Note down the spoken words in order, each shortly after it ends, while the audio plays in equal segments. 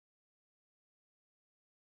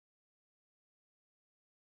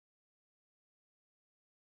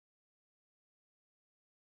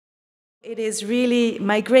It is really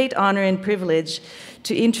my great honor and privilege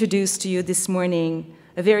to introduce to you this morning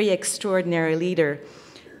a very extraordinary leader,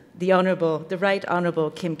 the Right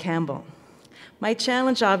Honourable Kim Campbell. My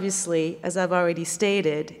challenge, obviously, as I've already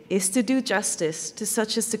stated, is to do justice to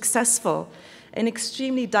such a successful and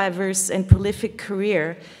extremely diverse and prolific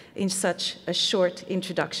career in such a short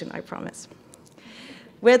introduction, I promise.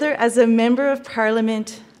 Whether as a member of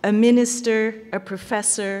Parliament, a minister, a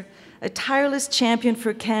professor, a tireless champion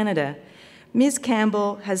for Canada, Ms.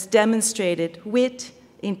 Campbell has demonstrated wit,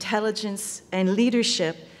 intelligence, and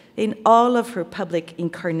leadership in all of her public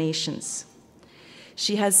incarnations.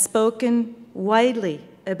 She has spoken widely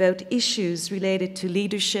about issues related to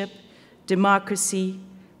leadership, democracy,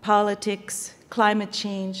 politics, climate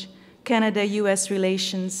change, Canada-US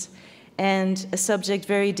relations, and a subject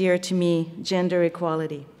very dear to me, gender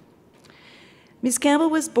equality. Ms. Campbell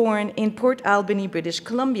was born in Port Alberni, British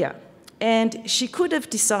Columbia, and she could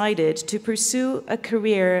have decided to pursue a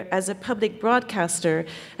career as a public broadcaster,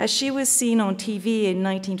 as she was seen on TV in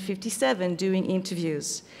 1957 doing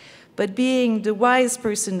interviews. But being the wise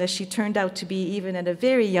person that she turned out to be even at a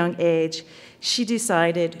very young age, she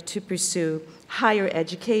decided to pursue higher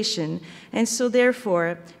education. And so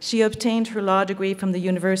therefore, she obtained her law degree from the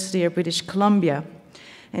University of British Columbia.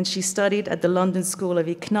 And she studied at the London School of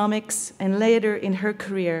Economics, and later in her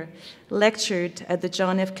career lectured at the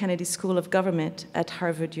John F. Kennedy School of Government at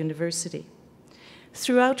Harvard University.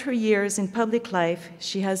 Throughout her years in public life,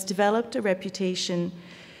 she has developed a reputation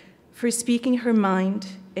for speaking her mind,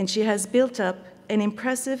 and she has built up an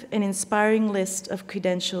impressive and inspiring list of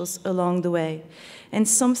credentials along the way. And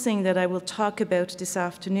something that I will talk about this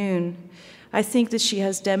afternoon, I think that she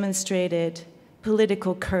has demonstrated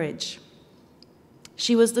political courage.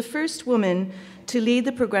 She was the first woman to lead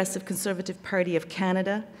the Progressive Conservative Party of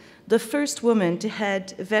Canada, the first woman to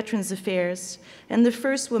head Veterans Affairs, and the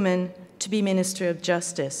first woman to be Minister of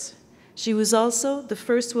Justice. She was also the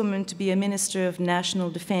first woman to be a Minister of National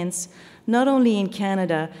Defence, not only in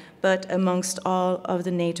Canada, but amongst all of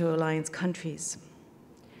the NATO alliance countries.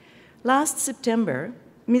 Last September,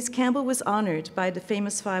 Ms. Campbell was honoured by the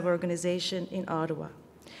Famous Five organization in Ottawa.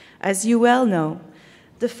 As you well know,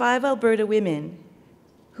 the 5 Alberta women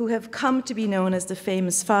who have come to be known as the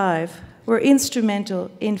Famous Five were instrumental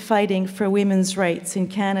in fighting for women's rights in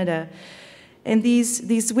Canada. And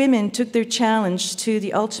these women took their challenge to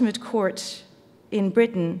the ultimate court in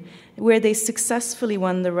Britain, where they successfully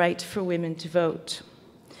won the right for women to vote.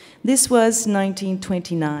 This was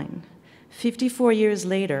 1929. 54 years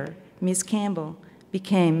later, Ms. Campbell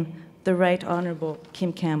became the Right Honourable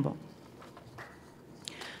Kim Campbell.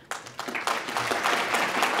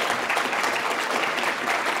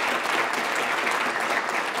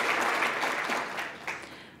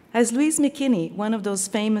 As Louise McKinney, one of those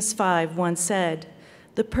famous 5, once said,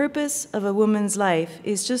 "The purpose of a woman's life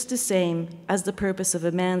is just the same as the purpose of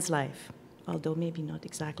a man's life," although maybe not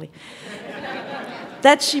exactly.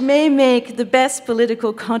 "That she may make the best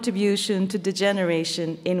political contribution to the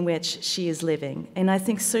generation in which she is living." And I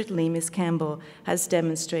think certainly Ms. Campbell has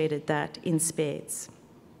demonstrated that in spades.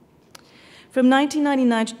 From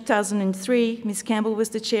 1999 to 2003, Ms. Campbell was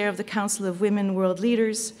the chair of the Council of Women World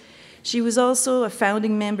Leaders. She was also a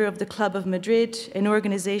founding member of the Club of Madrid, an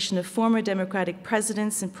organization of former democratic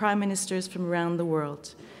presidents and prime ministers from around the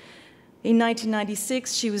world. In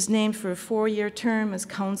 1996, she was named for a 4-year term as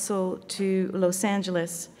consul to Los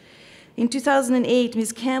Angeles. In 2008,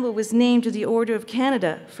 Ms. Campbell was named to the Order of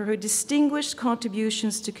Canada for her distinguished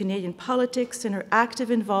contributions to Canadian politics and her active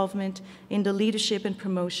involvement in the leadership and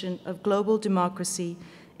promotion of global democracy,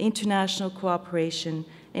 international cooperation,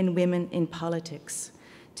 and women in politics.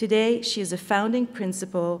 Today, she is a founding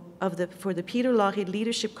principal for the Peter Lougheed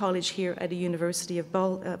Leadership College here at the University of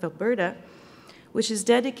Alberta, which is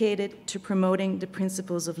dedicated to promoting the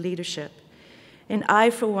principles of leadership. And I,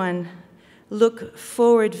 for one, look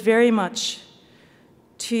forward very much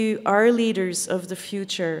to our leaders of the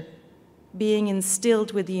future being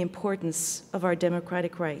instilled with the importance of our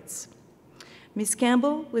democratic rights. Ms.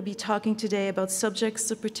 Campbell will be talking today about subjects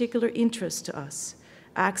of particular interest to us: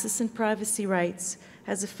 access and privacy rights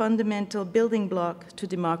as a fundamental building block to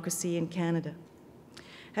democracy in Canada.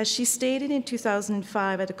 As she stated in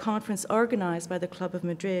 2005 at a conference organized by the Club of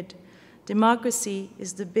Madrid, democracy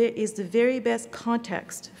is the very best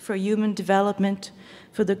context for human development,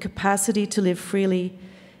 for the capacity to live freely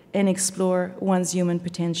and explore one's human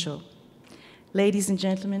potential. Ladies and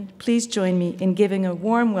gentlemen, please join me in giving a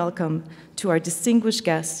warm welcome to our distinguished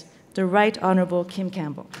guest, the Right Honourable Kim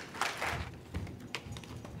Campbell.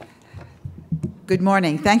 Good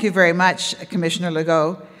morning. Thank you very much, Commissioner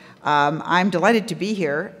Legault. I'm delighted to be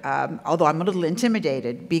here, although I'm a little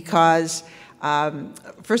intimidated because,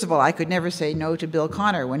 first of all, I could never say no to Bill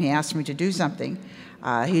Connor when he asked me to do something.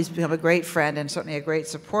 He's become a great friend and certainly a great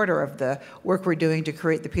supporter of the work we're doing to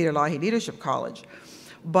create the Peter Lougheed Leadership College.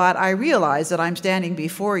 But I realize that I'm standing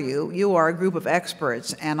before you. You are a group of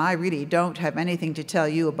experts, and I really don't have anything to tell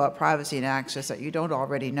you about privacy and access that you don't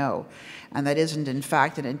already know, and that isn't, in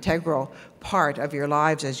fact, an integral part of your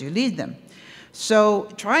lives as you lead them. So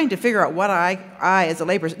trying to figure out what I as a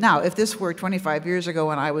layperson, now, if this were 25 years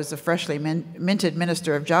ago and I was the freshly minted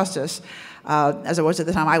Minister of Justice, as I was at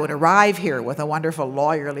the time, I would arrive here with a wonderful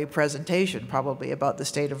lawyerly presentation, probably about the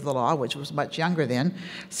state of the law, which was much younger then,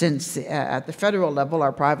 since at the federal level,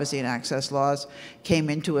 our privacy and access laws came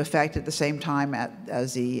into effect at the same time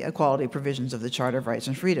as the equality provisions of the Charter of Rights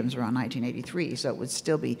and Freedoms around 1983, so it would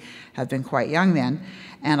still have been quite young then,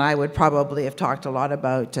 and I would probably have talked a lot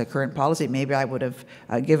about current policy. Maybe I would have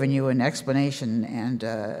given you an explanation and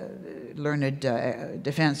learned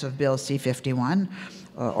defense of Bill C-51,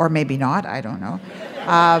 or maybe not, I don't know.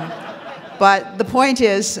 But the point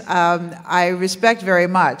is, I respect very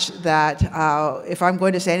much that if I'm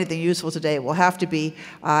going to say anything useful today, it will have to be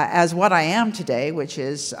as what I am today, which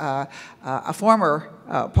is a former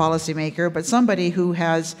policymaker, but somebody who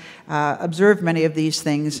has observed many of these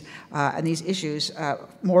things and these issues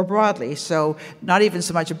more broadly. So not even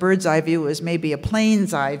so much a bird's eye view as maybe a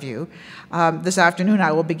plane's eye view. This afternoon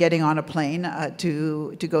I will be getting on a plane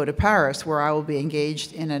to go to Paris, where I will be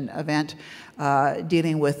engaged in an event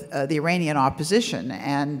dealing with the Iranian opposition.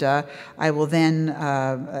 And I will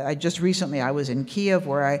then, just recently I was in Kiev,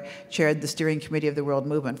 where I chaired the steering committee of the World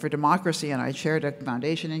Movement for Democracy, and I chaired a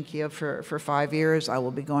foundation in Kiev for 5 years. I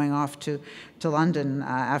will be going off to London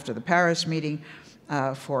after the Paris meeting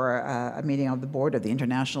for a meeting of the board of the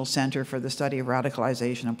International Center for the Study of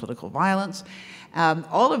Radicalization and Political Violence.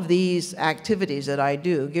 All of these activities that I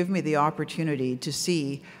do give me the opportunity to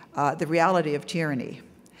see the reality of tyranny,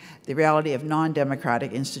 the reality of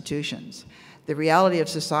non-democratic institutions, the reality of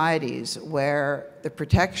societies where the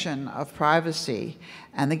protection of privacy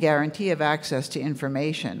and the guarantee of access to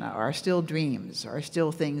information are still dreams, are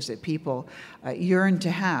still things that people yearn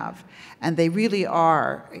to have. And they really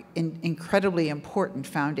are incredibly important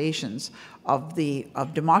foundations of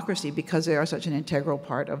democracy because they are such an integral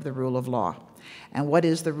part of the rule of law. And what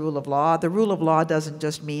is the rule of law? The rule of law doesn't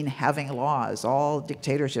just mean having laws. All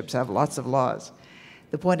dictatorships have lots of laws.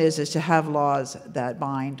 The point is to have laws that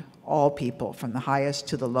bind all people from the highest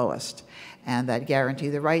to the lowest, and that guarantee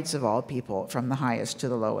the rights of all people from the highest to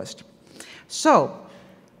the lowest. So,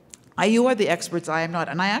 you are the experts, I am not.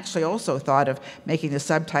 And I actually also thought of making the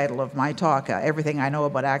subtitle of my talk, Everything I Know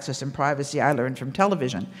About Access and Privacy I Learned from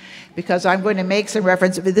Television, because I'm going to make some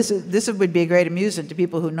reference. This would be a great amusement to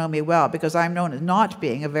people who know me well, because I'm known as not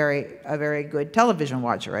being a very good television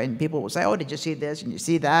watcher. And people will say, oh, did you see this and you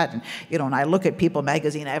see that? And, you know, and I look at People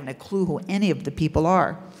magazine, I haven't a clue who any of the people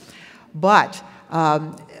are. But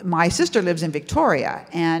my sister lives in Victoria,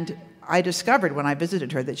 and I discovered when I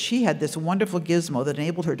visited her that she had this wonderful gizmo that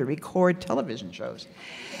enabled her to record television shows.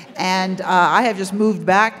 And I have just moved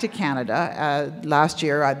back to Canada last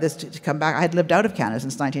year to come back. I had lived out of Canada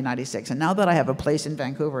since 1996, and now that I have a place in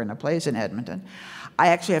Vancouver and a place in Edmonton, I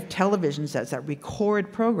actually have television sets that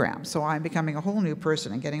record programs. So I'm becoming a whole new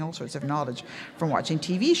person and getting all sorts of knowledge from watching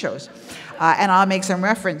TV shows. And I'll make some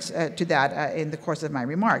reference to that in the course of my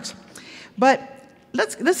remarks. But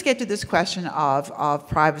let's get to this question of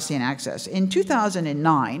privacy and access. In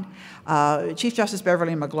 2009, Chief Justice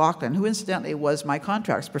Beverly McLaughlin, who incidentally was my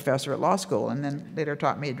contracts professor at law school and then later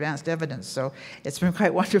taught me advanced evidence, so it's been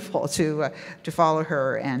quite wonderful to follow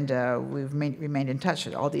her, and we've remained in touch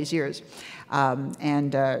all these years.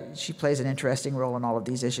 She plays an interesting role in all of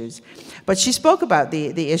these issues. But she spoke about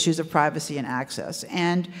the issues of privacy and access,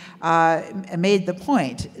 and made the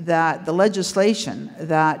point that the legislation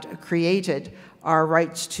that created our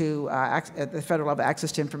rights to, at the federal level,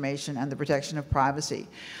 access to information and the protection of privacy,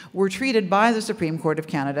 were treated by the Supreme Court of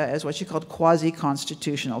Canada as what she called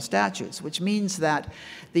quasi-constitutional statutes, which means that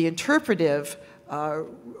the interpretive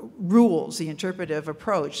rules, the interpretive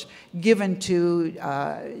approach given to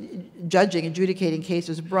judging, adjudicating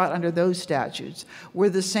cases brought under those statutes were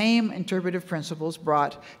the same interpretive principles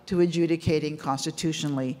brought to adjudicating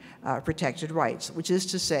constitutionally protected rights, which is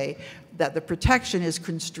to say that the protection is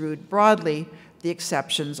construed broadly, the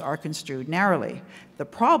exceptions are construed narrowly. The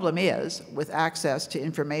problem is, with access to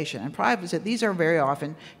information and privacy, these are very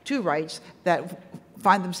often two rights that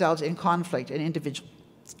find themselves in conflict in individual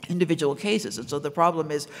individual cases. And so the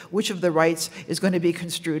problem is which of the rights is going to be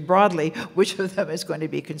construed broadly, which of them is going to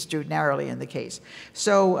be construed narrowly in the case.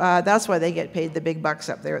 So that's why they get paid the big bucks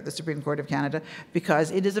up there at the Supreme Court of Canada,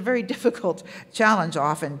 because it is a very difficult challenge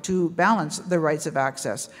often to balance the rights of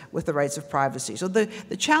access with the rights of privacy. So the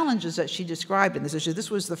challenges that she described in this issue, this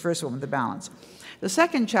was the first one with the balance. The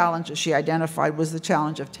second challenge that she identified was the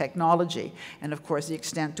challenge of technology, and of course the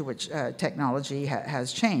extent to which technology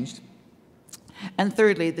has changed. And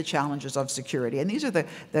thirdly, the challenges of security. And these are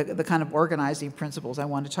the kind of organizing principles I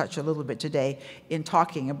want to touch a little bit today in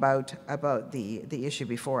talking about the issue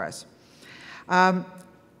before us.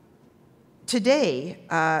 Today,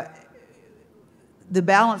 the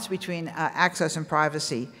balance between access and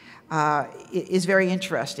privacy is very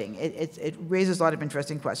interesting. It raises a lot of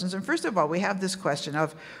interesting questions. And first of all, we have this question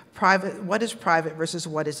of what is private versus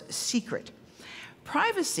what is secret.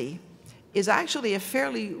 Privacy is actually a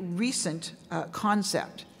fairly recent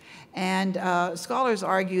concept. And scholars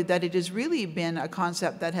argue that it has really been a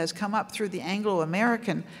concept that has come up through the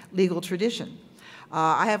Anglo-American legal tradition.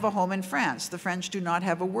 I have a home in France. The French do not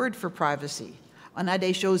have a word for privacy. On a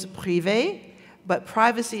des choses privées, but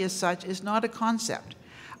privacy as such is not a concept.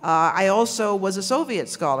 I also was a Soviet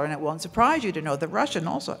scholar, and it won't surprise you to know that Russian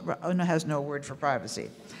also has no word for privacy.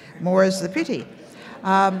 More is the pity.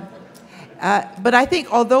 But I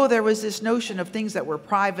think although there was this notion of things that were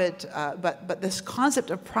private, but this concept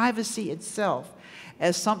of privacy itself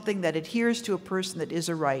as something that adheres to a person that is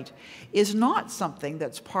a right is not something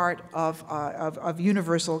that's part of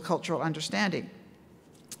universal cultural understanding.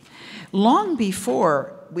 Long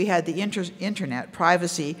before we had the internet,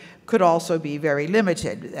 privacy could also be very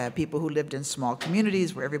limited. People who lived in small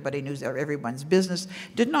communities where everybody knew everyone's business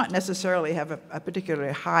did not necessarily have a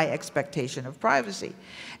particularly high expectation of privacy.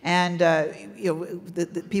 And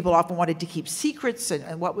the people often wanted to keep secrets,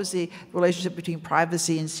 and what was the relationship between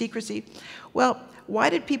privacy and secrecy? Well, why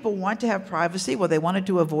did people want to have privacy? Well, they wanted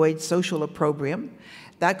to avoid social opprobrium.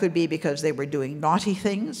 That could be because they were doing naughty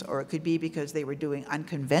things, or it could be because they were doing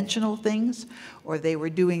unconventional things, or they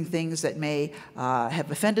were doing things that may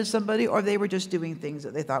have offended somebody, or they were just doing things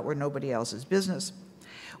that they thought were nobody else's business.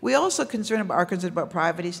 We also are concerned about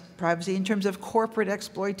privacy in terms of corporate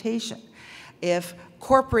exploitation. If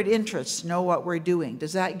corporate interests know what we're doing,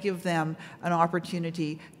 does that give them an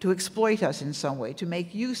opportunity to exploit us in some way, to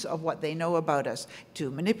make use of what they know about us,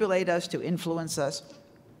 to manipulate us, to influence us?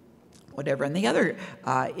 Whatever. And the other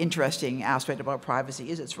interesting aspect about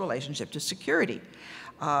privacy is its relationship to security,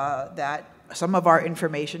 that some of our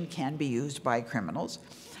information can be used by criminals,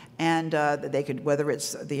 and they could, whether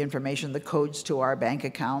it's the information, the codes to our bank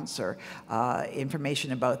accounts, or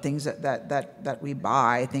information about things that we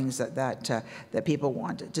buy, things that people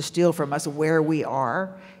want to steal from us, where we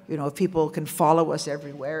are. You know, if people can follow us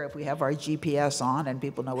everywhere, if we have our GPS on and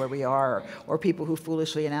people know where we are, or people who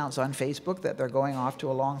foolishly announce on Facebook that they're going off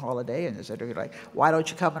to a long holiday and they're like, why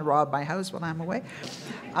don't you come and rob my house when I'm away?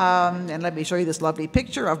 And let me show you this lovely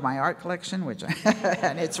picture of my art collection, which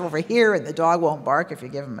and it's over here, and the dog won't bark if you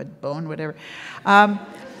give him a bone, whatever.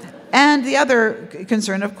 And the other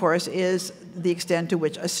concern, of course, is the extent to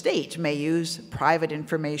which a state may use private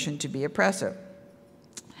information to be oppressive.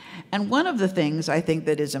 And one of the things I think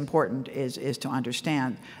that is important is to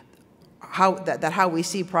understand that how we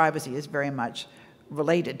see privacy is very much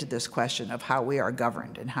related to this question of how we are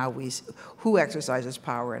governed and who exercises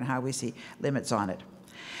power and how we see limits on it.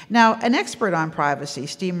 Now, an expert on privacy,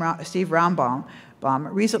 Steve Rambam,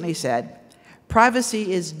 recently said,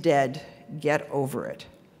 "Privacy is dead, get over it."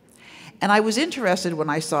 And I was interested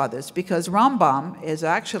when I saw this because Rambam is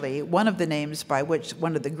actually one of the names by which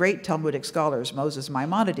one of the great Talmudic scholars, Moses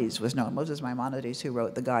Maimonides, was known. Moses Maimonides, who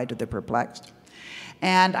wrote the Guide to the Perplexed.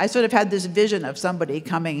 And I sort of had this vision of somebody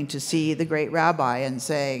coming to see the great rabbi and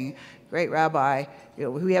saying, "Great rabbi, you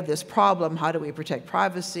know, we have this problem. How do we protect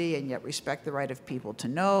privacy and yet respect the right of people to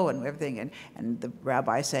know and everything?" And the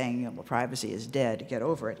rabbi saying, you know, "Well, privacy is dead. Get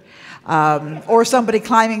over it." Or somebody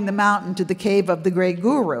climbing the mountain to the cave of the great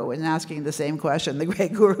guru and asking the same question. The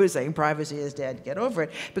great guru saying, "Privacy is dead. Get over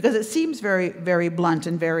it," because it seems very, very blunt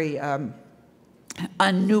and very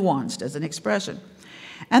unnuanced as an expression.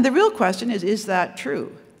 And the real question is that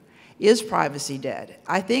true? Is privacy dead?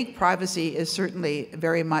 I think privacy is certainly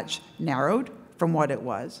very much narrowed from what it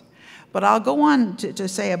was. But I'll go on to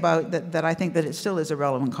say about that I think that it still is a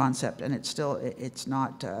relevant concept, and it's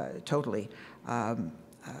not totally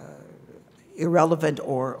irrelevant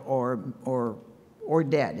or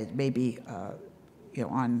dead. It may be you know,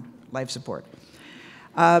 on life support.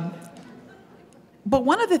 But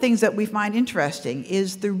one of the things that we find interesting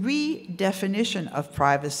is the redefinition of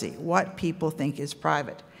privacy, what people think is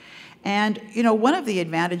private. And, you know, one of the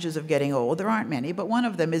advantages of getting old, there aren't many, but one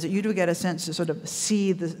of them is that you do get a sense to sort of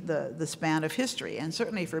see the span of history. And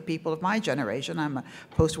certainly for people of my generation, I'm a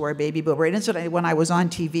post-war baby boomer. And incidentally, when I was on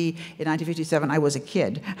TV in 1957, I was a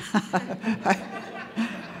kid.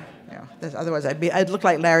 Otherwise, I'd look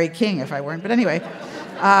like Larry King if I weren't. But anyway,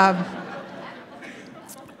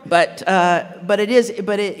 there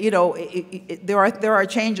are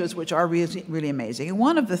changes which are really, really amazing. And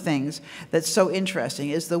one of the things that's so interesting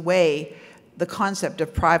is the way the concept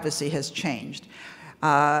of privacy has changed.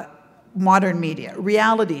 Modern media,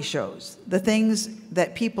 reality shows, the things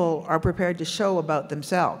that people are prepared to show about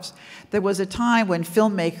themselves. There was a time when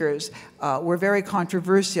filmmakers were very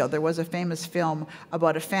controversial. There was a famous film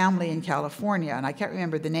about a family in California, and I can't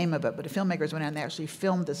remember the name of it, but the filmmakers went in and they actually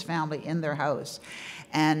filmed this family in their house.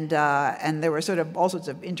 And there were sort of all sorts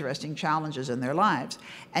of interesting challenges in their lives.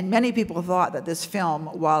 And many people thought that this film,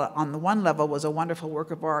 while on the one level was a wonderful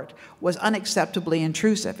work of art, was unacceptably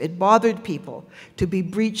intrusive. It bothered people to be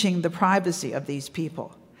breaching the privacy of these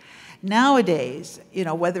people. Nowadays, you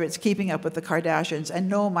know, whether it's Keeping Up with the Kardashians, and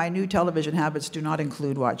no, my new television habits do not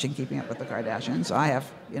include watching Keeping Up with the Kardashians. I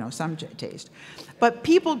have, you know, some taste. But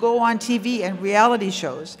people go on TV and reality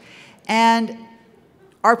shows and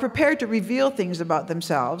are prepared to reveal things about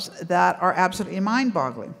themselves that are absolutely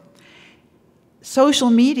mind-boggling. Social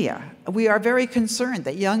media, we are very concerned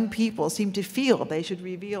that young people seem to feel they should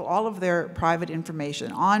reveal all of their private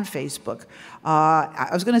information on Facebook. I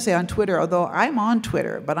was going to say on Twitter, although I'm on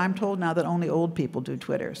Twitter, but I'm told now that only old people do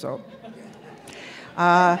Twitter. So,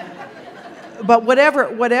 but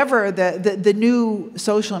whatever the new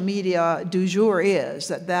social media du jour is,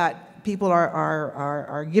 that people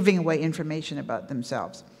are giving away information about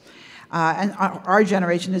themselves. And our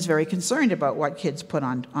generation is very concerned about what kids put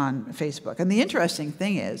on Facebook. And the interesting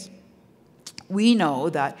thing is, we know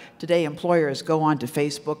that today employers go onto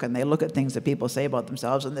Facebook and they look at things that people say about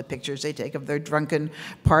themselves and the pictures they take of their drunken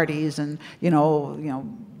parties and, you know,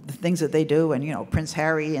 the things that they do, and, you know, Prince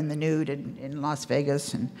Harry in the nude in Las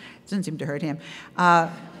Vegas, and it doesn't seem to hurt him.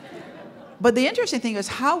 But the interesting thing is,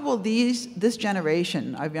 how will this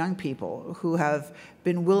generation of young people who have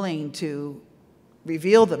been willing to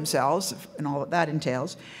reveal themselves, and all that that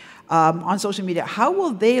entails, on social media, how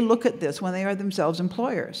will they look at this when they are themselves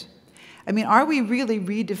employers? I mean, are we really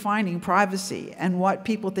redefining privacy and what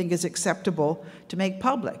people think is acceptable to make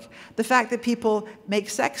public? The fact that people make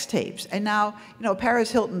sex tapes, and now, you know,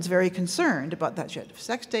 Paris Hilton's very concerned about that. She had a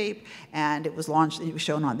sex tape, and it was launched, it was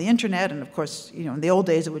shown on the internet, and of course, you know, in the old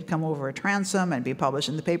days it would come over a transom and be published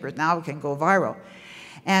in the papers. Now it can go viral.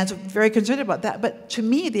 And so very concerned about that. But to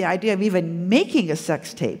me, the idea of even making a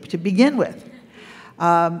sex tape to begin with,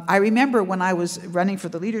 I remember when I was running for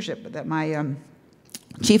the leadership that my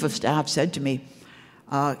chief of staff said to me,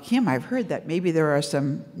 Kim, I've heard that maybe there are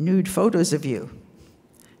some nude photos of you.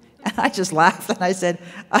 And I just laughed and I said,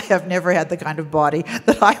 I have never had the kind of body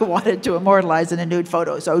that I wanted to immortalize in a nude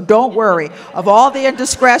photo. So don't worry. Of all the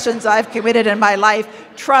indiscretions I've committed in my life,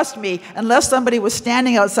 trust me, unless somebody was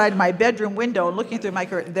standing outside my bedroom window and looking through my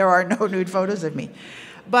curtain, there are no nude photos of me.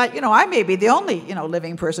 But, you know, I may be the only, you know,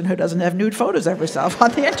 living person who doesn't have nude photos of herself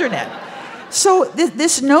on the internet. So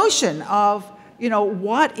this notion of, you know,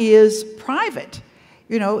 what is private,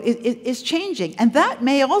 you know, is changing. And that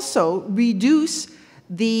may also reduce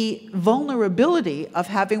the vulnerability of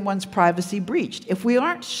having one's privacy breached. If we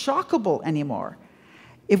aren't shockable anymore,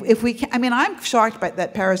 if we can, I mean, I'm shocked by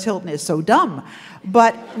that Paris Hilton is so dumb,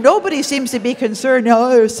 but nobody seems to be concerned, oh,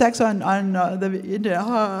 there's sex on the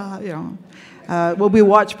internet, you know. Will we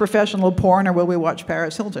watch professional porn or will we watch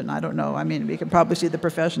Paris Hilton? I don't know. I mean, we can probably see the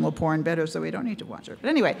professional porn better, so we don't need to watch it. But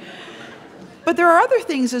anyway, but there are other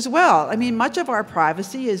things as well. I mean, much of our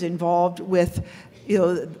privacy is involved with, you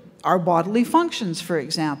know, our bodily functions, for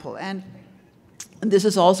example. And this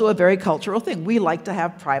is also a very cultural thing. We like to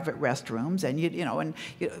have private restrooms,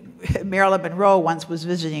 and Marilyn Monroe once was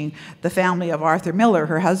visiting the family of Arthur Miller,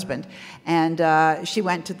 her husband, and she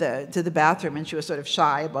went to the bathroom, and she was sort of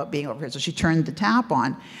shy about being over here, so she turned the tap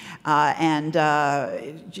on,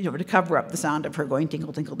 to cover up the sound of her going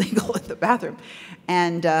tinkle, tinkle, tinkle in the bathroom.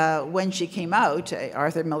 And when she came out,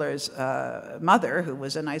 Arthur Miller's mother, who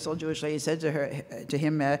was a nice old Jewish lady, said to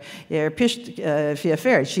him, she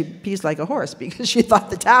pees like a horse, because she thought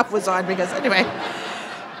the tap was on, because anyway.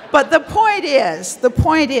 But the point is,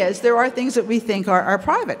 there are things that we think are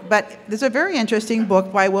private. But there's a very interesting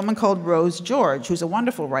book by a woman called Rose George, who's a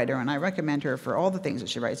wonderful writer, and I recommend her for all the things that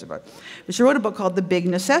she writes about. But she wrote a book called The Big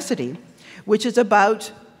Necessity, which is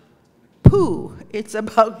about poo. It's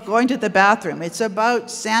about going to the bathroom. It's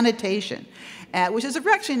about sanitation. which is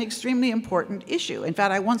actually an extremely important issue. In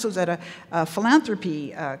fact, I once was at a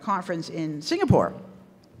philanthropy conference in Singapore.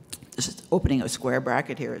 This is opening a square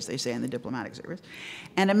bracket here, as they say in the diplomatic service.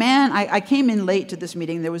 And a man, I came in late to this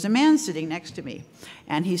meeting, there was a man sitting next to me,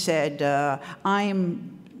 and he said, I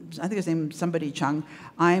think his name is somebody Chung,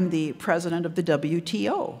 I'm the president of the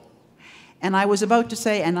WTO. And I was about to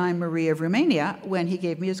say, and I'm Marie of Romania, when he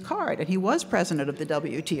gave me his card. And he was president of the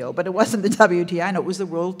WTO, but it wasn't the WTO, it was the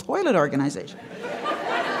World Toilet Organization.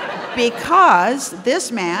 Because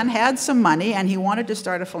this man had some money and he wanted to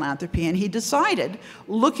start a philanthropy, and he decided,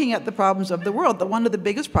 looking at the problems of the world, that one of the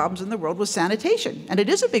biggest problems in the world was sanitation. And it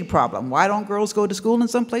is a big problem. Why don't girls go to school in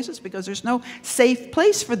some places? Because there's no safe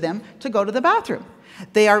place for them to go to the bathroom.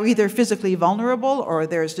 They are either physically vulnerable or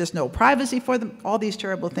there's just no privacy for them, all these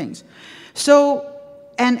terrible things. So,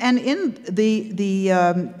 and in the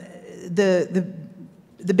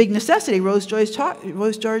big necessity, Rose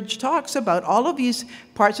George talks about all of these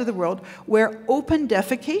parts of the world where open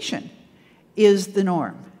defecation is the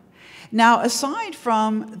norm. Now, aside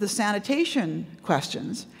from the sanitation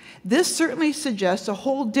questions, this certainly suggests a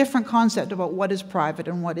whole different concept about what is private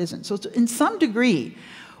and what isn't. So in some degree,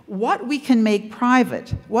 what we can make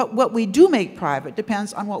private, what we do make private,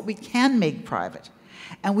 depends on what we can make private.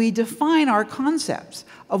 And we define our concepts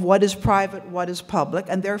of what is private, what is public,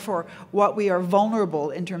 and therefore what we are vulnerable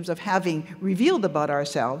in terms of having revealed about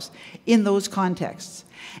ourselves in those contexts.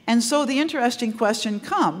 And so the interesting question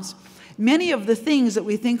comes, many of the things that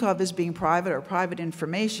we think of as being private or private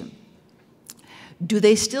information, do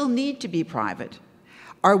they still need to be private?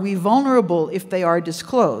 Are we vulnerable if they are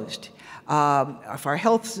disclosed? If our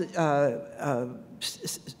health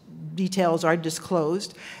details are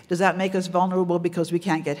disclosed, does that make us vulnerable because we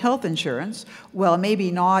can't get health insurance? Well,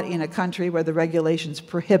 maybe not in a country where the regulations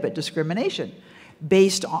prohibit discrimination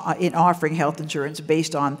based on, in offering health insurance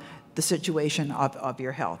based on the situation of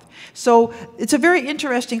your health. So it's a very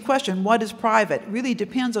interesting question. What is private? It really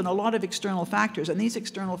depends on a lot of external factors, and these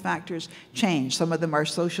external factors change. Some of them are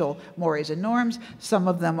social mores and norms. Some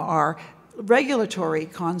of them are regulatory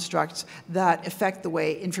constructs that affect the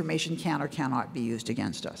way information can or cannot be used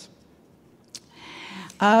against us.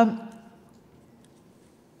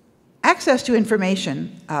 Access to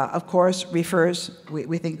information, of course, refers,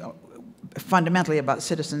 we think, fundamentally about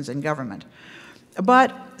citizens and government.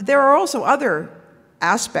 But there are also other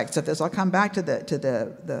aspects of this. I'll come back to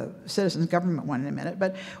the citizens government one in a minute.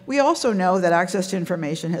 But we also know that access to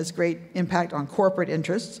information has great impact on corporate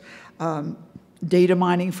interests, data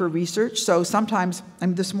mining for research. So sometimes,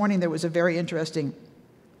 this morning there was a very interesting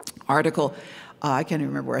article, I can't even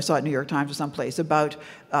remember where I saw it, New York Times or someplace, about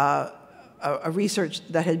a research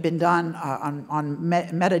that had been done on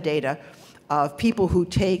metadata of people who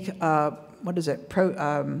take,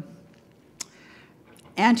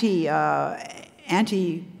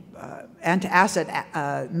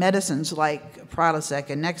 antacid medicines like Prilosec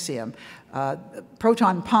and Nexium,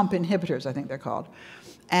 proton pump inhibitors, I think they're called.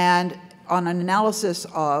 And on an analysis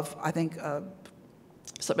of, I think,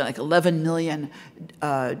 something like 11 million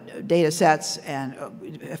data sets and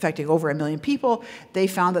affecting over 1 million people, they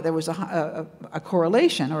found that there was a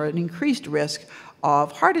correlation or an increased risk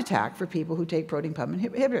of heart attack for people who take proton pump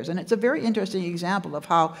inhibitors. And it's a very interesting example of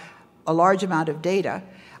how a large amount of data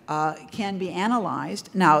can be analyzed.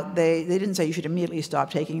 Now, they didn't say you should immediately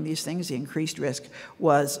stop taking these things. The increased risk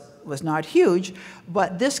was not huge,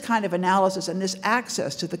 but this kind of analysis and this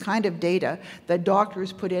access to the kind of data that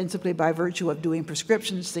doctors put in simply by virtue of doing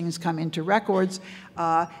prescriptions, things come into records,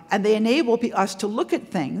 and they enable us to look at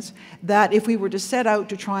things that if we were to set out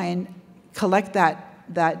to try and collect that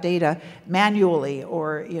data manually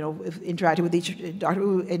or interacting with each doctor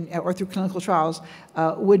or through clinical trials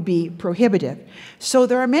would be prohibitive. So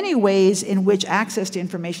there are many ways in which access to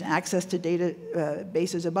information, access to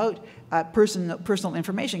databases about personal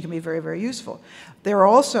information can be very, very useful. There are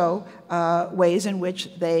also ways in which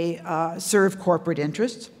they serve corporate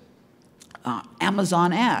interests.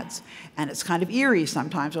 Amazon ads. And it's kind of eerie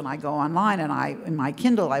sometimes when I go online and in my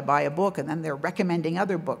Kindle I buy a book and then they're recommending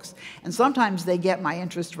other books. And sometimes they get my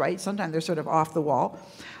interest right, sometimes they're sort of off the wall.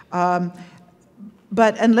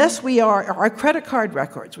 But unless we are, our credit card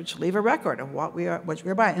records, which leave a record of what we are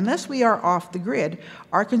buying, unless we are off the grid,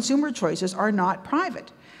 our consumer choices are not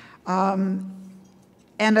private.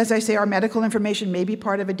 And as I say, our medical information may be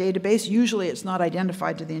part of a database. Usually it's not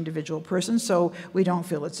identified to the individual person, so we don't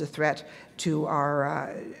feel it's a threat to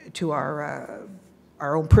our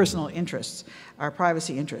own personal interests, our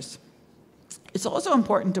privacy interests. It's also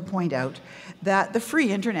important to point out that the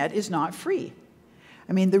free internet is not free.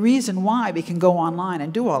 I mean, the reason why we can go online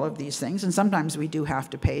and do all of these things, and sometimes we do have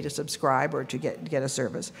to pay to subscribe or to get a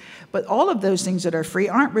service, but all of those things that are free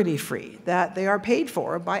aren't really free, that they are paid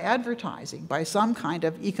for by advertising, by some kind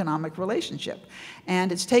of economic relationship.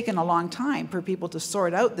 And it's taken a long time for people to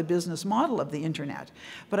sort out the business model of the internet.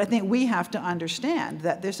 But I think we have to understand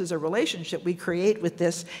that this is a relationship we create with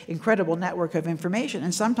this incredible network of information,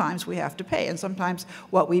 and sometimes we have to pay, and sometimes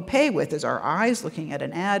what we pay with is our eyes looking at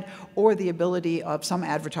an ad or the ability of some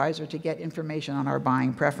advertiser to get information on our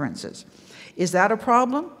buying preferences. Is that a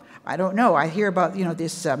problem? I don't know. I hear about, you know,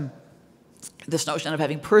 this notion of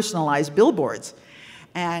having personalized billboards.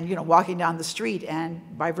 And, you know, walking down the street, and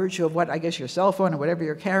by virtue of what, I guess, your cell phone or whatever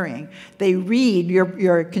you're carrying, they read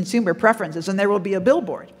your consumer preferences, and there will be a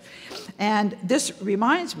billboard. And this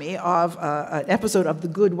reminds me of an episode of The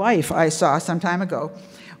Good Wife I saw some time ago,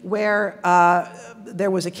 where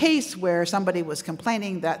there was a case where somebody was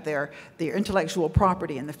complaining that their intellectual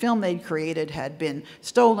property in the film they'd created had been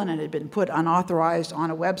stolen and had been put unauthorized on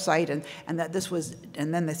a website, and that this was,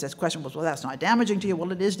 and then this question was, well, that's not damaging to you.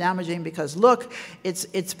 Well, it is damaging because, look,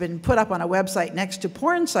 it's been put up on a website next to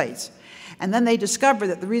porn sites. And then they discovered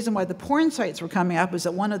that the reason why the porn sites were coming up was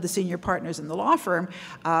that one of the senior partners in the law firm,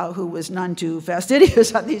 who was none too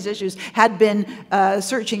fastidious on these issues, had been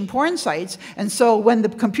searching porn sites. And so when the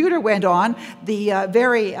computer went on, the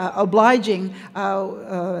very obliging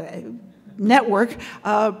network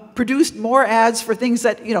produced more ads for things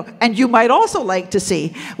that, you know, and you might also like to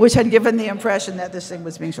see, which had given the impression that this thing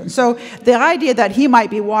was being shown. So the idea that he might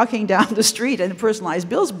be walking down the street and personalized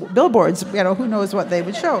billboards, you know, who knows what they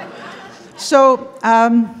would show. So,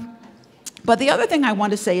 but the other thing I want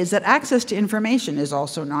to say is that access to information is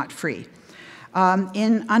also not free. I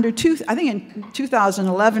think in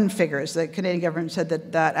 2011 figures, the Canadian government said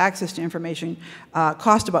that access to information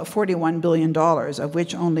cost about $41 billion, of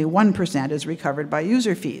which only 1% is recovered by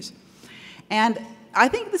user fees. And I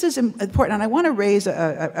think this is important, and I want to raise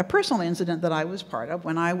a personal incident that I was part of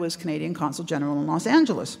when I was Canadian Consul General in Los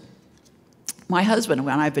Angeles. My husband and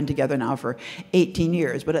I have been together now for 18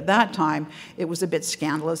 years, but at that time it was a bit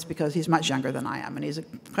scandalous because he's much younger than I am, and he's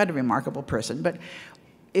quite a remarkable person. But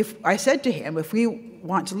if I said to him, if we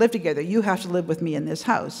want to live together, you have to live with me in this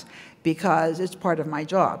house because it's part of my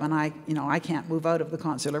job, and I can't move out of the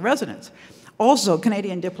consular residence. Also,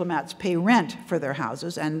 Canadian diplomats pay rent for their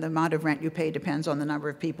houses, and the amount of rent you pay depends on the number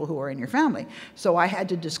of people who are in your family. So I had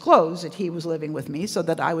to disclose that he was living with me so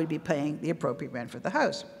that I would be paying the appropriate rent for the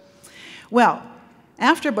house. Well,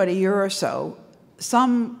 after about a year or so,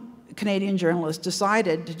 some Canadian journalists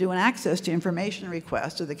decided to do an access to information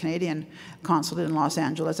request to the Canadian consulate in Los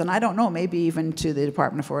Angeles, and I don't know, maybe even to the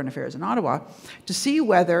Department of Foreign Affairs in Ottawa, to see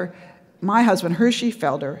whether my husband, Hershey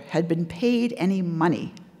Felder, had been paid any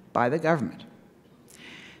money by the government.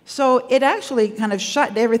 So it actually kind of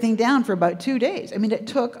shut everything down for about 2 days. I mean, it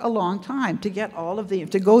took a long time to get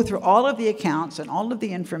to go through all of the accounts and all of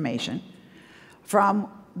the information from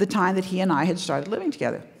the time that he and I had started living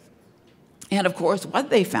together. And of course, what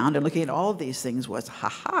they found in looking at all of these things was,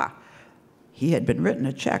 he had been written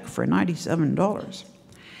a check for $97.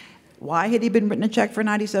 Why had he been written a check for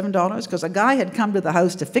 $97? Because a guy had come to the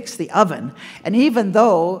house to fix the oven, and even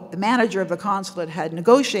though the manager of the consulate had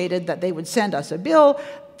negotiated that they would send us a bill,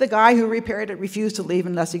 the guy who repaired it refused to leave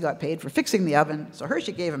unless he got paid for fixing the oven. So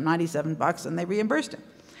Hershey gave him $97 and they reimbursed him.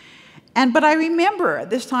 But I remember at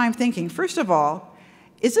this time thinking, first of all,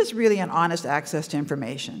 is this really an honest access to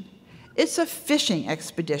information? It's a fishing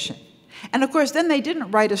expedition. And of course, then they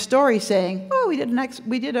didn't write a story saying, oh, we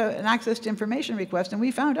did an access to information request, and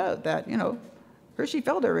we found out that, you know, Hershey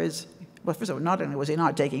Felder is, well, first of all, not only was he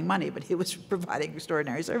not taking money, but he was providing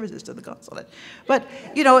extraordinary services to the consulate. But,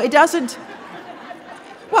 you know, it doesn't,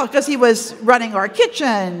 well, because he was running our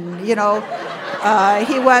kitchen, you know,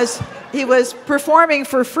 he was performing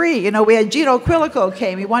for free. You know, we had Gino Quilico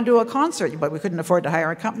came. He wanted to do a concert, but we couldn't afford to hire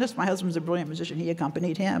a accompanist. My husband was a brilliant musician. He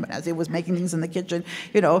accompanied him as he was making things in the kitchen,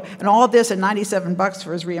 you know, and all this and $97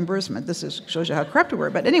 for his reimbursement. This shows you how corrupt we were.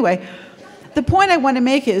 But anyway, the point I want to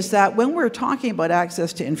make is that when we're talking about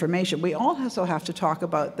access to information, we also have to talk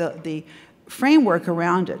about the framework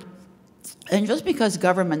around it. And just because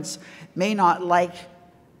governments may not like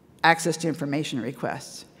access to information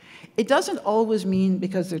requests, it doesn't always mean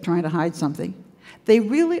because they're trying to hide something. They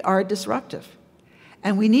really are disruptive.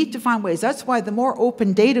 And we need to find ways. That's why the more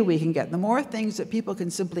open data we can get, the more things that people can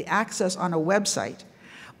simply access on a website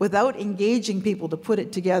without engaging people to put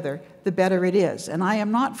it together, the better it is. And I am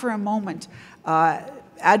not for a moment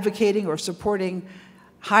advocating or supporting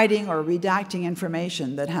hiding or redacting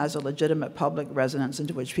information that has a legitimate public resonance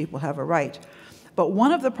into which people have a right. But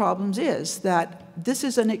one of the problems is that this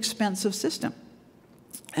is an expensive system.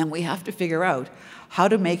 And we have to figure out how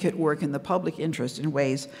to make it work in the public interest in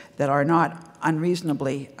ways that are not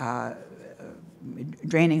unreasonably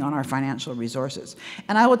draining on our financial resources.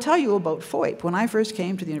 And I will tell you about FOIP. When I first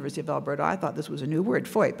came to the University of Alberta, I thought this was a new word,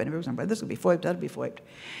 FOIP. And everyone was like, this will be FOIP, that'll be FOIP.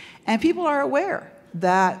 And people are aware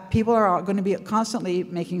that people are going to be constantly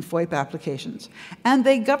making FOIP applications. And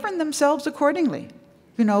they govern themselves accordingly.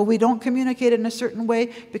 You know, we don't communicate in a certain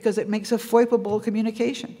way because it makes a FOIPable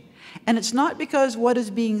communication. And it's not because what is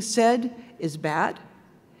being said is bad.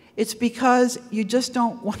 It's because you just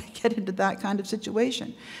don't want to get into that kind of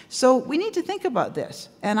situation. So we need to think about this.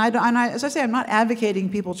 And as I say, I'm not advocating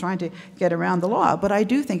people trying to get around the law, but I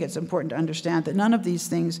do think it's important to understand that none of these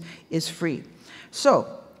things is free.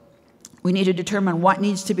 So we need to determine what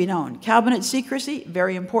needs to be known. Cabinet secrecy,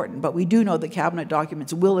 very important, but we do know that cabinet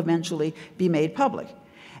documents will eventually be made public.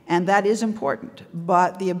 And that is important.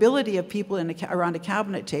 But the ability of people around a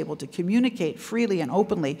cabinet table to communicate freely and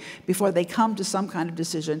openly before they come to some kind of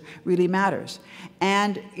decision really matters.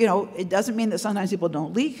 And, you know, it doesn't mean that sometimes people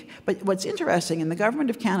don't leak, but what's interesting, in the Government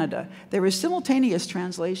of Canada, there is simultaneous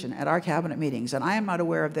translation at our cabinet meetings, and I am not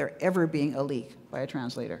aware of there ever being a leak by a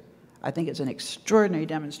translator. I think it's an extraordinary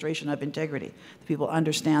demonstration of integrity. People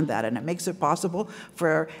understand that, and it makes it possible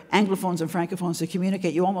for Anglophones and Francophones to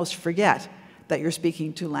communicate. You almost forget that you're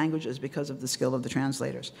speaking two languages because of the skill of the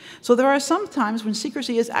translators. So there are some times when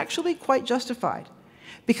secrecy is actually quite justified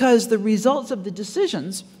because the results of the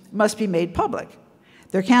decisions must be made public.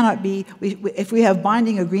 There cannot be, if we have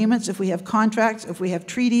binding agreements, if we have contracts, if we have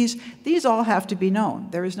treaties, these all have to be known.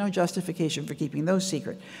 There is no justification for keeping those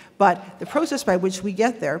secret. But the process by which we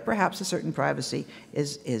get there, perhaps a certain privacy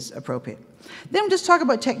is appropriate. Then we'll just talk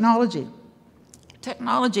about technology.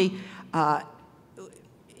 Technology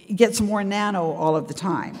gets more nano all of the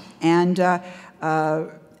time. And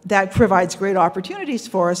that provides great opportunities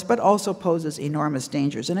for us, but also poses enormous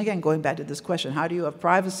dangers. And again, going back to this question, how do you have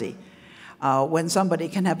privacy when somebody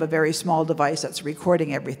can have a very small device that's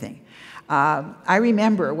recording everything? I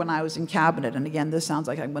remember when I was in cabinet, and again, this sounds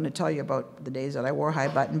like I'm going to tell you about the days that I wore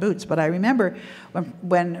high-button boots, but I remember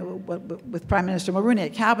when with Prime Minister Mulroney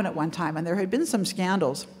at cabinet one time, and there had been some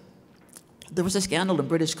scandals. There was a scandal in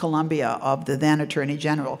British Columbia of the then Attorney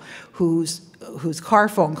General whose car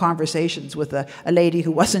phone conversations with a lady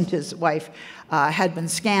who wasn't his wife had been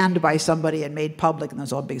scanned by somebody and made public, and there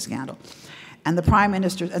was all a big scandal. And the Prime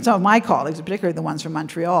Minister, and some of my colleagues, particularly the ones from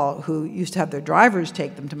Montreal, who used to have their drivers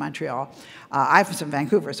take them to Montreal. I'm from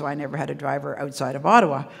Vancouver, so I never had a driver outside of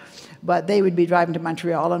Ottawa. But they would be driving to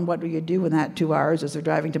Montreal, and what do you do in that 2 hours as they're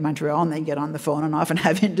driving to Montreal, and they get on the phone and often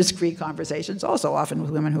have indiscreet conversations, also often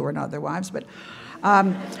with women who are not their wives. But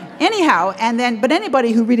anyhow, but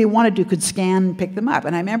anybody who really wanted to could scan and pick them up.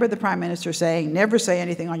 And I remember the Prime Minister saying, never say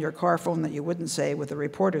anything on your car phone that you wouldn't say with a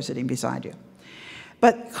reporter sitting beside you.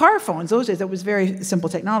 But car phones, those days, that was very simple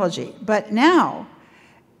technology. But now,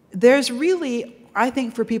 there's really, I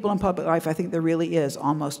think for people in public life, I think there really is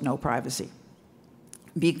almost no privacy.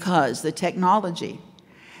 Because the technology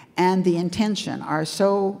and the intention are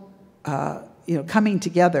so, coming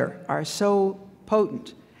together, are so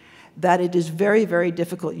potent that it is very, very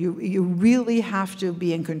difficult. You really have to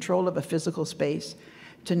be in control of a physical space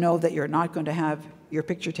to know that you're not going to have your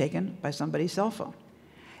picture taken by somebody's cell phone.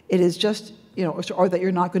 It is just, or that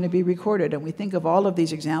you're not going to be recorded. And we think of all of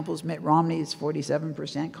these examples, Mitt Romney's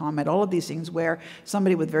 47% comment, all of these things where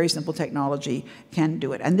somebody with very simple technology can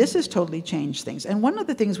do it. And this has totally changed things. And one of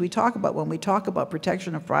the things we talk about when we talk about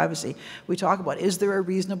protection of privacy, we talk about, is there a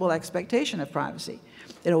reasonable expectation of privacy?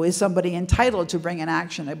 Is somebody entitled to bring an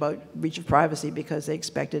action about breach of privacy because they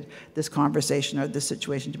expected this conversation or this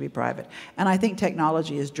situation to be private? And I think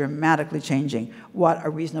technology is dramatically changing what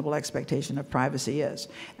a reasonable expectation of privacy is.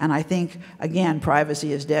 And I think, again,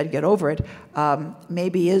 privacy is dead, get over it,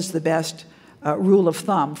 maybe is the best rule of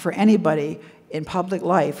thumb for anybody in public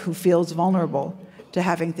life who feels vulnerable to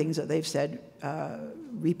having things that they've said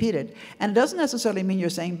repeated. And it doesn't necessarily mean you're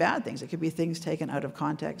saying bad things. It could be things taken out of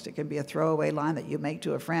context. It can be a throwaway line that you make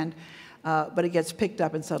to a friend, but it gets picked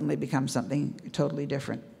up and suddenly becomes something totally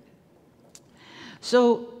different.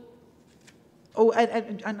 So,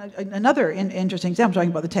 another interesting example,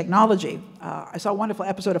 talking about the technology. I saw a wonderful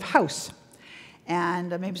episode of House. And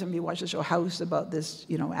maybe some of you watch the show House about this,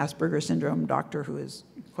 Asperger's syndrome doctor who is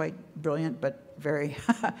quite brilliant, but very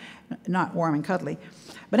not warm and cuddly.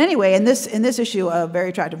 But anyway, in this issue, a very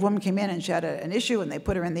attractive woman came in and she had an issue, and they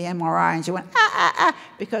put her in the MRI, and she went,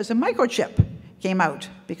 because a microchip came out.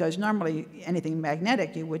 Because normally anything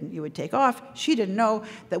magnetic you would take off. She didn't know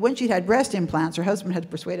that when she'd had breast implants, her husband had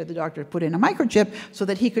persuaded the doctor to put in a microchip so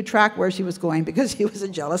that he could track where she was going because he was a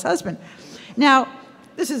jealous husband. Now,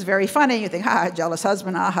 this is very funny. You think, jealous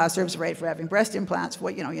husband, serves right for having breast implants.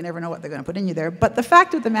 Well, you know, you never know what they're going to put in you there. But the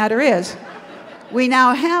fact of the matter is, we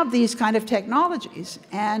now have these kind of technologies,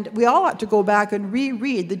 and we all ought to go back and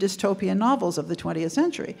reread the dystopian novels of the 20th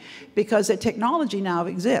century, because the technology now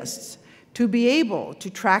exists to be able to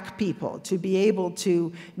track people, to be able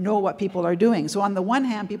to know what people are doing. So on the one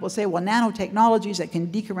hand, people say, well, nanotechnologies that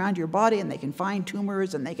can deke around your body and they can find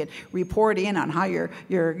tumors and they can report in on how your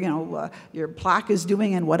plaque is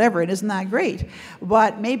doing and whatever, and isn't that great?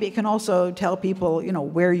 But maybe it can also tell people, you know,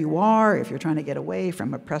 where you are if you're trying to get away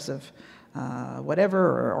from oppressive whatever,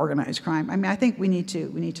 or organized crime. I mean, I think we need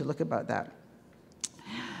to look about that.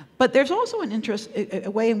 But there's also a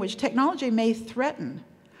way in which technology may threaten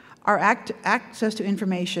our access to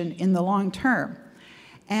information in the long term.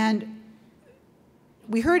 And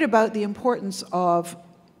we heard about the importance of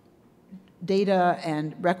data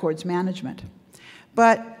and records management.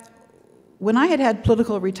 But when I had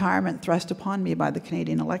political retirement thrust upon me by the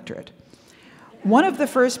Canadian electorate, one of the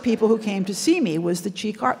first people who came to see me was the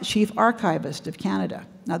chief archivist of Canada.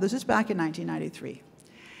 Now, this is back in 1993.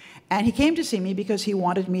 And he came to see me because he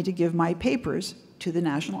wanted me to give my papers to the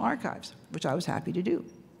National Archives, which I was happy to do.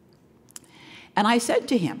 And I said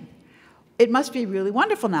to him, it must be really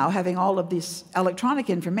wonderful now having all of this electronic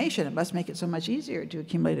information. It must make it so much easier to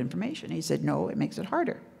accumulate information. He said, no, it makes it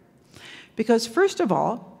harder. Because first of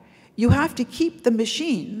all, you have to keep the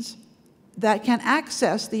machines that can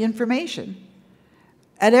access the information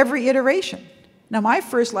at every iteration. Now, my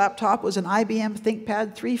first laptop was an IBM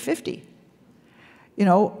ThinkPad 350. You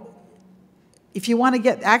know, if you want to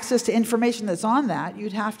get access to information that's on that,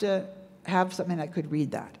 you'd have to have something that could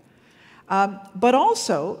read that. But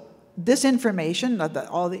also, this information,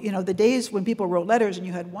 the days when people wrote letters and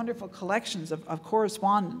you had wonderful collections of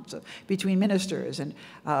correspondence between ministers and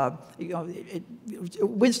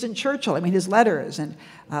Winston Churchill, I mean, his letters, and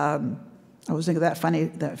I was thinking of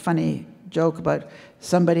that funny joke about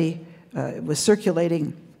somebody was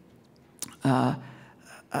circulating a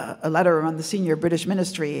letter around the senior British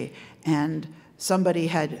ministry, and somebody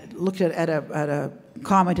had looked at a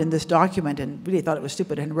comment in this document and really thought it was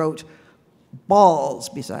stupid and wrote balls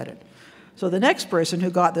beside it. So the next person who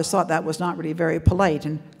got this thought that was not really very polite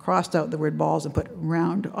and crossed out the word balls and put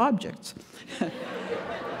round objects.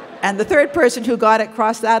 And the third person who got it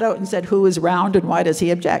crossed that out and said, who is round and why does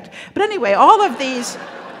he object? But anyway, all of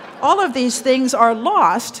these things are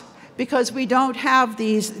lost because we don't have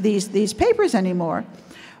these papers anymore.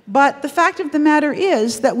 But the fact of the matter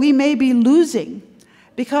is that we may be losing,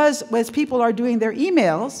 because as people are doing their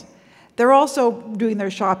emails, they're also doing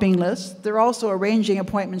their shopping lists. They're also arranging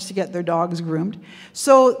appointments to get their dogs groomed.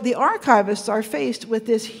 So the archivists are faced with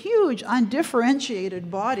this huge,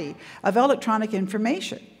 undifferentiated body of electronic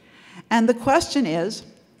information. And the question is,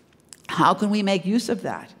 how can we make use of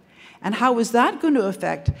that? And how is that going to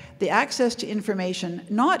affect the access to information,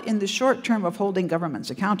 not in the short term of holding governments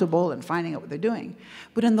accountable and finding out what they're doing,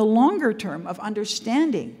 but in the longer term of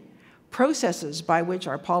understanding processes by which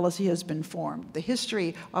our policy has been formed, the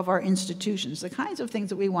history of our institutions, the kinds of things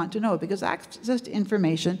that we want to know, because access to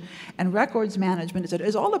information and records management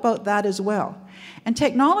is all about that as well. And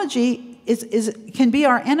technology can be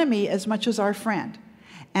our enemy as much as our friend.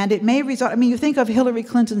 And it may result, I mean, you think of Hillary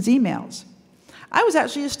Clinton's emails. I was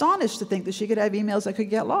actually astonished to think that she could have emails that could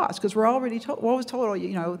get lost, because we're always told,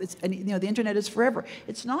 the internet is forever.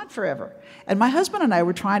 It's not forever. And my husband and I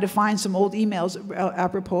were trying to find some old emails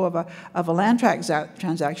apropos of a land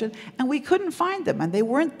transaction, and we couldn't find them, and they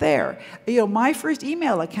weren't there. My first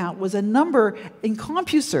email account was a number in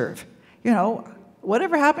CompuServe.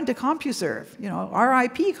 Whatever happened to CompuServe?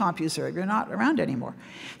 RIP CompuServe, you're not around anymore.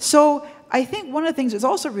 So I think one of the things that's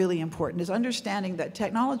also really important is understanding that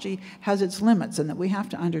technology has its limits, and that we have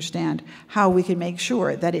to understand how we can make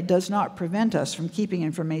sure that it does not prevent us from keeping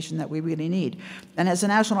information that we really need. And as the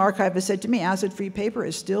National Archive has said to me, acid-free paper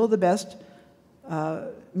is still the best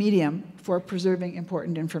medium for preserving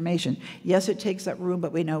important information. Yes, it takes up room,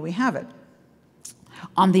 but we know we have it.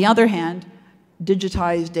 On the other hand,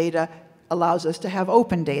 digitized data allows us to have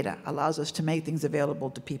open data, allows us to make things available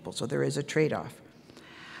to people, so there is a trade-off.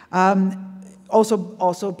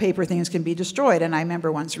 Also, paper things can be destroyed, and I remember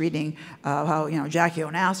once reading how Jackie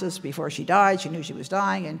Onassis, before she died, she knew she was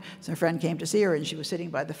dying, and some friend came to see her, and she was sitting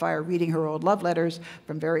by the fire reading her old love letters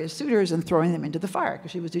from various suitors and throwing them into the fire,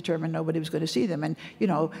 because she was determined nobody was going to see them. And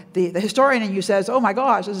the historian in you says, "Oh my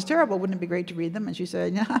gosh, this is terrible, wouldn't it be great to read them?" And she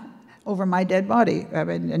said, "Yeah, over my dead body,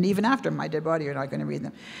 and even after my dead body, you're not going to read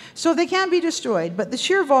them." So they can be destroyed, but the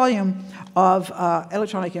sheer volume of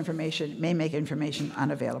electronic information may make information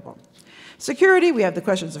unavailable. Security, we have the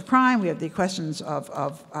questions of crime, we have the questions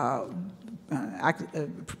of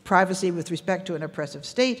privacy with respect to an oppressive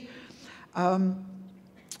state.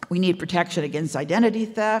 We need protection against identity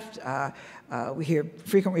theft. We hear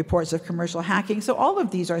frequent reports of commercial hacking. So all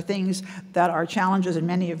of these are things that are challenges, and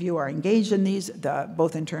many of you are engaged in these,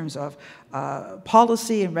 both in terms of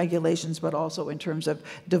policy and regulations, but also in terms of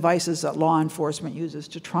devices that law enforcement uses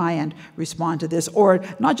to try and respond to this, or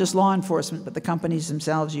not just law enforcement, but the companies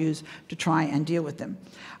themselves use to try and deal with them.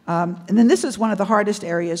 And then this is one of the hardest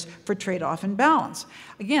areas for trade-off and balance.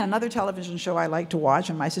 Again, another television show I like to watch,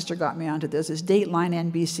 and my sister got me onto this, is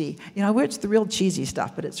Dateline NBC. You know, it's the real cheesy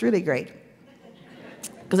stuff, but it's really great.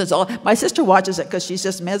 Because it's all, my sister watches it because she's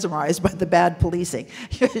just mesmerized by the bad policing.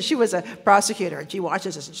 She was a prosecutor, and she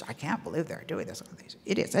watches this, and she's, I can't believe they're doing this.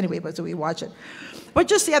 Idiots. Anyway, but so we watch it. But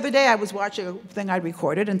just the other day, I was watching a thing I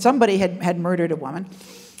recorded, and somebody had murdered a woman,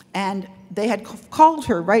 and they had called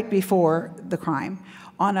her right before the crime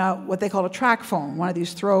on what they call a track phone, one of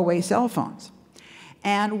these throwaway cell phones.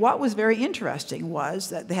 And what was very interesting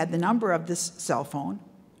was that they had the number of this cell phone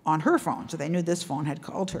on her phone, so they knew this phone had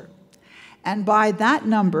called her. And by that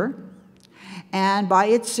number, and by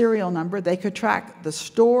its serial number, they could track the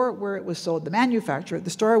store where it was sold, the manufacturer, the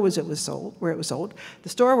store where it was sold. The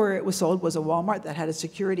store where it was sold was a Walmart that had a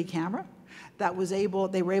security camera that was able,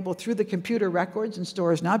 they were able through the computer records in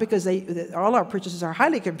stores now, because all our purchases are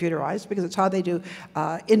highly computerized, because it's how they do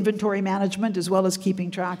inventory management as well as keeping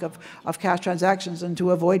track of cash transactions, and to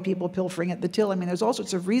avoid people pilfering at the till. I mean, there's all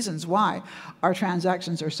sorts of reasons why our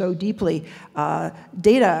transactions are so deeply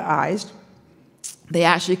dataized. They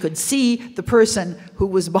actually could see the person who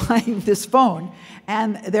was buying this phone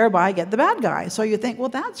and thereby get the bad guy. So you think, well,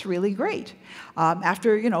 that's really great.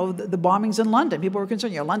 After, you know, the bombings in London, people were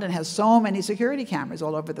concerned, you know, London has so many security cameras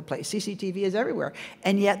all over the place. CCTV is everywhere.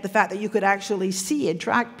 And yet the fact that you could actually see and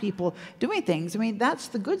track people doing things, I mean, that's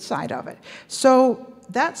the good side of it. So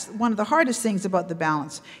that's one of the hardest things about the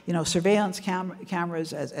balance. You know, surveillance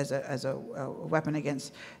cameras as a weapon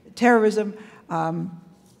against terrorism.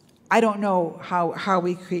 I don't know how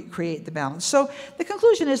we create the balance. So the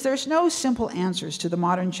conclusion is there's no simple answers to the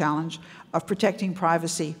modern challenge of protecting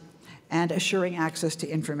privacy and assuring access to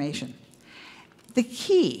information. The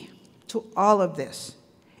key to all of this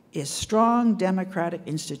is strong democratic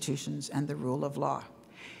institutions and the rule of law.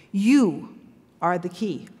 You are the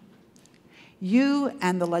key. You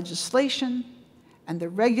and the legislation and the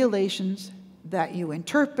regulations that you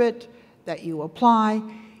interpret, that you apply,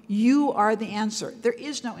 you are the answer. There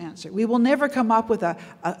is no answer. We will never come up with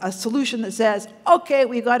a solution that says, okay,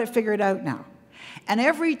 we've got to figure it out now. And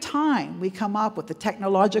every time we come up with a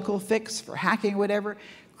technological fix for hacking or whatever,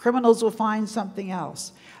 criminals will find something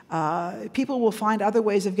else. People will find other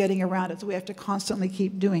ways of getting around it, so we have to constantly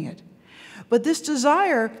keep doing it. But this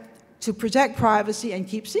desire to protect privacy and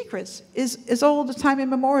keep secrets is old as time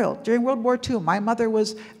immemorial. During World War II, my mother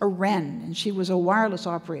was a Wren, and she was a wireless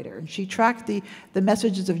operator, and she tracked the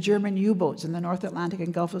messages of German U-boats in the North Atlantic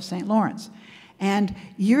and Gulf of St. Lawrence. And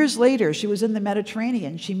years later, she was in the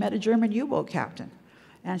Mediterranean. She met a German U-boat captain.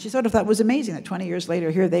 And she sort of thought it was amazing that 20 years later,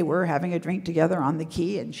 here they were having a drink together on the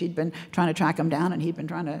quay, and she'd been trying to track him down, and he'd been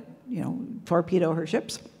trying to, you know, torpedo her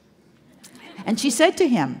ships. And she said to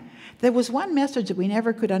him, there was one message that we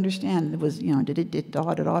never could understand. It was, you know,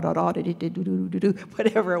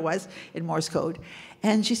 whatever it was in Morse code.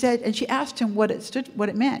 And she said, and she asked him what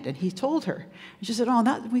it meant, and he told her. And she said, oh,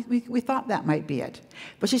 we thought that might be it.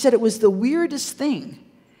 But she said it was the weirdest thing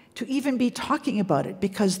to even be talking about it,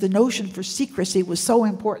 because the notion for secrecy was so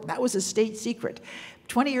important. That was a state secret.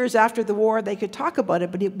 20 years after the war, they could talk about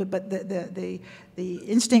it, but the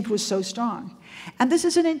instinct was so strong. And this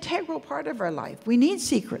is an integral part of our life. We need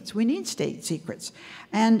secrets. We need state secrets.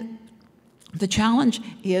 And the challenge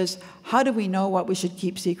is, how do we know what we should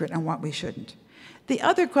keep secret and what we shouldn't? The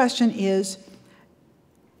other question is,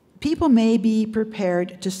 people may be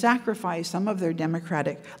prepared to sacrifice some of their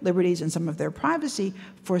democratic liberties and some of their privacy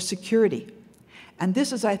for security. And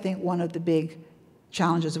this is, I think, one of the big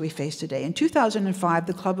challenges that we face today. In 2005,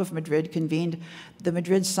 the Club of Madrid convened the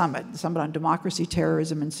Madrid Summit, the Summit on Democracy,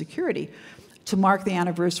 Terrorism, and Security, to mark the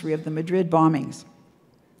anniversary of the Madrid bombings.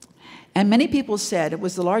 And many people said it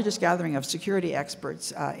was the largest gathering of security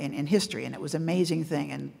experts in history, and it was an amazing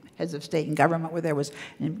thing, and heads of state and government were there, was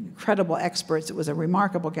incredible experts. It was a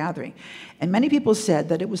remarkable gathering. And many people said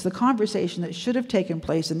that it was the conversation that should have taken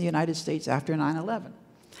place in the United States after 9/11.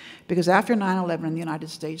 Because after 9/11 in the United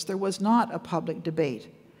States, there was not a public debate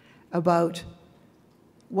about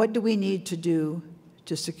what do we need to do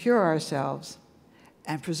to secure ourselves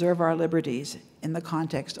and preserve our liberties in the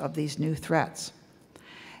context of these new threats.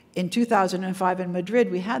 In 2005 in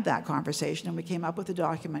Madrid, we had that conversation, and we came up with a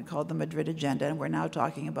document called the Madrid Agenda, and we're now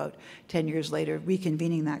talking about 10 years later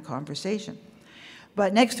reconvening that conversation.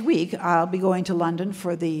 But next week, I'll be going to London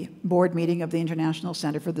for the board meeting of the International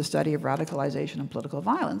Centre for the Study of Radicalization and Political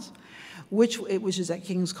Violence, which is at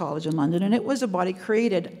King's College in London, and it was a body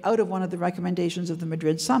created out of one of the recommendations of the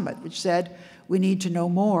Madrid Summit, which said we need to know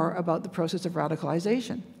more about the process of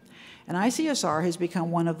radicalization. And ICSR has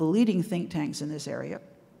become one of the leading think tanks in this area,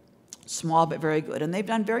 small but very good, and they've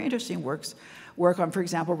done very interesting work on, for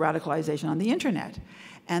example, radicalization on the internet.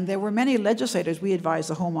 And there were many legislators. We advised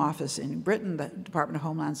the Home Office in Britain, the Department of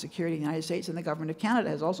Homeland Security in the United States, and the Government of Canada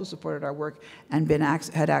has also supported our work and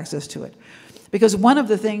had access to it. Because one of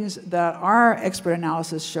the things that our expert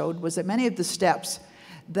analysis showed was that many of the steps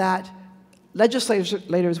that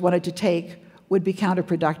legislators wanted to take would be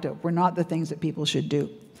counterproductive, were not the things that people should do.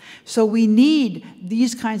 So we need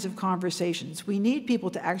these kinds of conversations. We need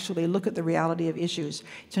people to actually look at the reality of issues,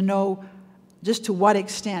 to know just to what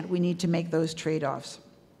extent we need to make those trade-offs.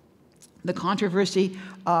 The controversy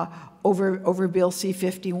over Bill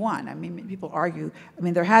C-51, I mean, people argue, I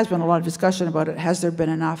mean, there has been a lot of discussion about it. Has there been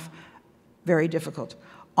enough? Very difficult.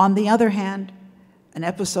 On the other hand, an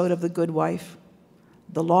episode of The Good Wife,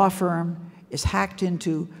 the law firm is hacked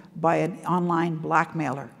into by an online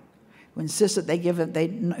blackmailer who insists that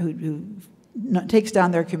who takes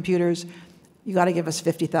down their computers. You got to give us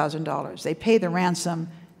 $50,000. They pay the ransom.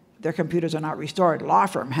 Their computers are not restored. Law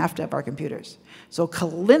firm have to have our computers. So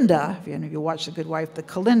Kalinda, if any of you watch The Good Wife, the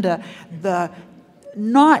Kalinda, the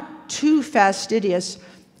not too fastidious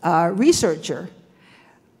researcher,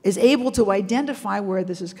 is able to identify where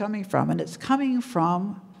this is coming from, and it's coming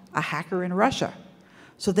from a hacker in Russia.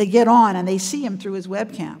 So they get on and they see him through his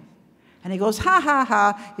webcam. And he goes, ha, ha,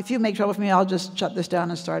 ha, if you make trouble for me, I'll just shut this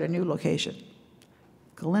down and start a new location.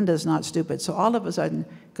 Galinda's not stupid. So all of a sudden,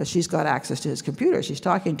 because she's got access to his computer, she's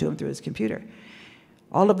talking to him through his computer.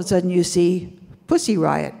 All of a sudden you see Pussy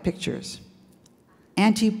Riot pictures,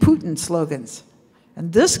 anti-Putin slogans.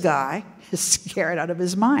 And this guy is scared out of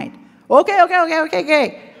his mind.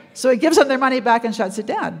 Okay. So he gives them their money back and shuts it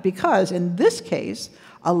down, because in this case,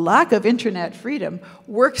 a lack of internet freedom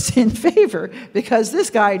works in favor, because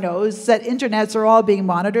this guy knows that internets are all being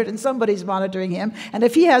monitored and somebody's monitoring him, and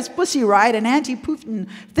if he has Pussy Riot and anti-Putin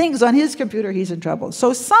things on his computer, he's in trouble.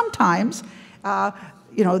 So sometimes,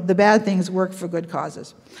 the bad things work for good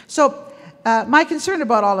causes. So my concern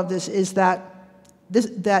about all of this is that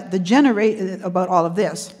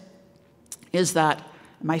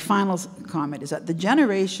my final comment is that the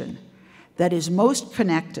generation that is most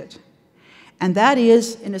connected, and that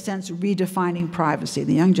is, in a sense, redefining privacy,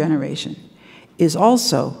 the young generation, is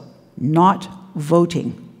also not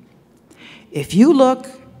voting. If you look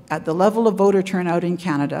at the level of voter turnout in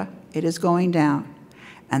Canada, it is going down.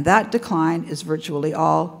 And that decline is virtually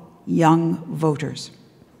all young voters.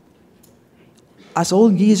 Us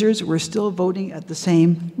old geezers, we're still voting at the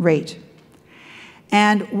same rate.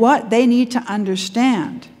 And what they need to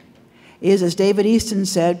understand is, as David Easton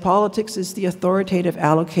said, politics is the authoritative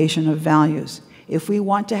allocation of values. If we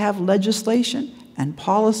want to have legislation and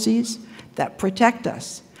policies that protect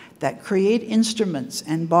us, that create instruments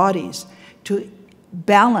and bodies to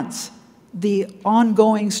balance the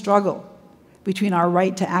ongoing struggle between our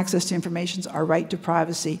right to access to information, our right to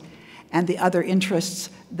privacy, and the other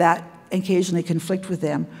interests that occasionally conflict with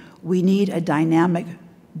them, we need a dynamic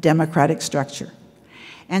democratic structure.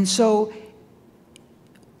 And so,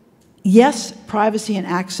 yes, privacy and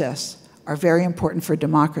access are very important for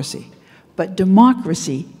democracy, but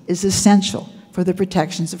democracy is essential for the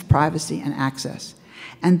protections of privacy and access.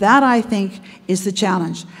 And that, I think, is the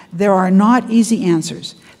challenge. There are not easy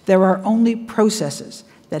answers. There are only processes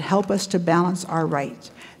that help us to balance our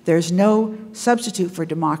rights. There's no substitute for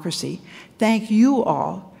democracy. Thank you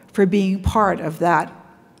all for being part of that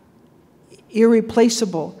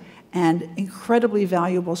irreplaceable and incredibly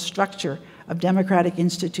valuable structure of democratic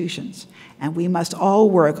institutions. And we must all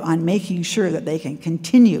work on making sure that they can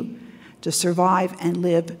continue to survive and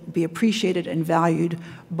live, be appreciated and valued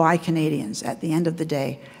by Canadians. At the end of the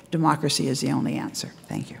day, democracy is the only answer.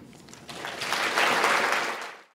 Thank you.